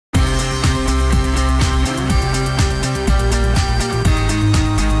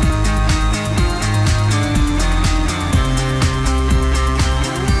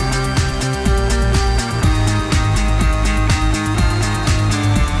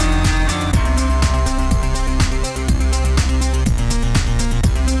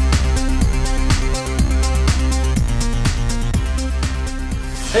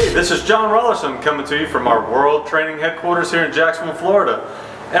This is John Raulerson coming to you from our World Training Headquarters here in Jacksonville, Florida.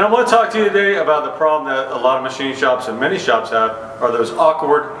 And I want to talk to you today about the problem that a lot of machine shops and many shops have, are those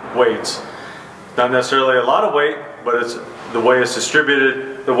awkward weights. Not necessarily a lot of weight, but it's the way it's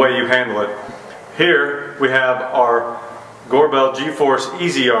distributed, the way you handle it. Here we have our Gorbel G-Force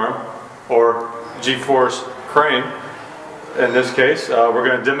Easy Arm, or G-Force crane. In this case, we're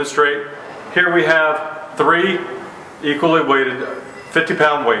going to demonstrate. Here we have 3 equally weighted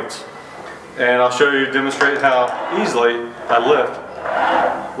 50-pound weights, and I'll show you, demonstrate how easily I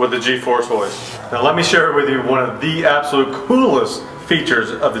lift with the G-Force hoist. Now let me share with you one of the absolute coolest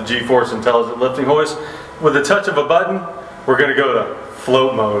features of the G-Force intelligent lifting hoist. With the touch of a button, we're going to go to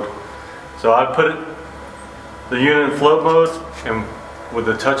float mode. So I put the unit in float mode, and with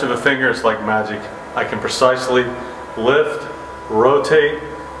the touch of a finger, it's like magic. I can precisely lift, rotate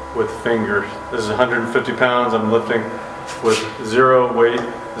with fingers. This is 150 pounds I'm lifting with 0 weight,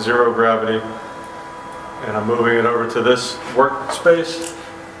 0 gravity, and I'm moving it over to this workspace,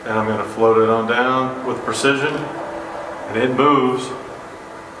 and I'm going to float it on down with precision, and it moves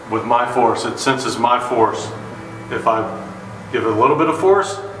with my force. It senses my force. If I give it a little bit of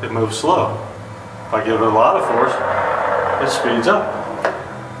force, it moves slow. If I give it a lot of force, it speeds up.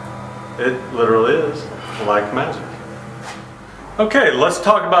 It literally is like magic. Okay, let's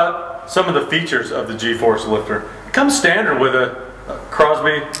talk about some of the features of the G-Force lifter. It comes standard with a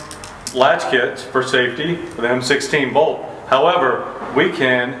Crosby latch kit for safety with an M16 bolt. However, we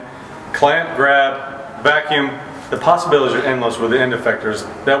can clamp, grab, vacuum. The possibilities are endless with the end effectors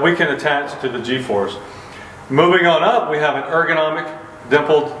that we can attach to the G-Force. Moving on up, we have an ergonomic,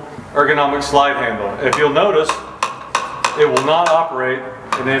 dimpled ergonomic slide handle. If you'll notice, it will not operate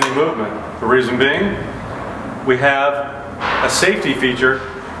in any movement. The reason being, we have a safety feature,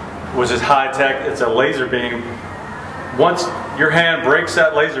 which is high tech. It's a laser beam. Once your hand breaks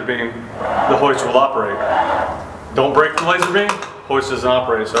that laser beam, the hoist will operate. Don't break the laser beam, hoist doesn't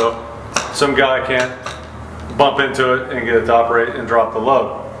operate. So some guy can't bump into it and get it to operate and drop the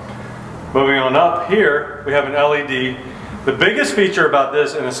load. Moving on up here, we have an LED. The biggest feature about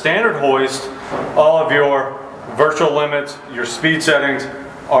this, in a standard hoist, all of your virtual limits, your speed settings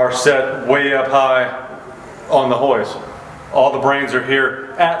are set way up high on the hoist. All the brains are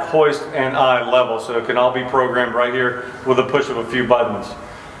here at hoist and eye level, so it can all be programmed right here with a push of a few buttons.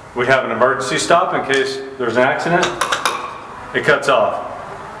 We have an emergency stop in case there's an accident. It cuts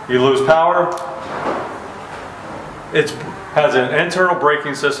off. You lose power. It has an internal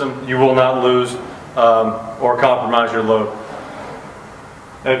braking system. You will not lose or compromise your load.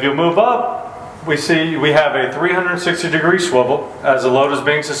 If you move up, we see we have a 360-degree swivel as the load is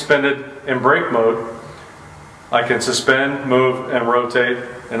being suspended in brake mode. I can suspend, move, and rotate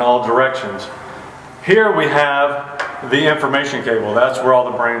in all directions. Here we have the information cable. That's where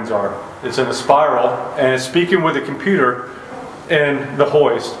all the brains are. It's in a spiral, and it's speaking with a computer in the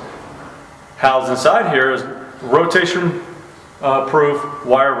hoist. Housed inside here is rotation proof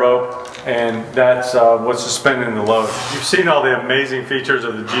wire rope, and that's what's suspending the load. You've seen all the amazing features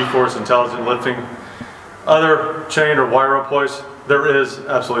of the G-Force intelligent lifting. Other chain or wire rope hoists, there is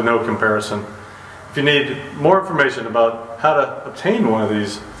absolutely no comparison. If you need more information about how to obtain one of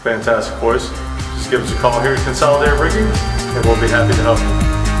these fantastic hoists, just give us a call here at Consolidated Rigging, and we'll be happy to help you.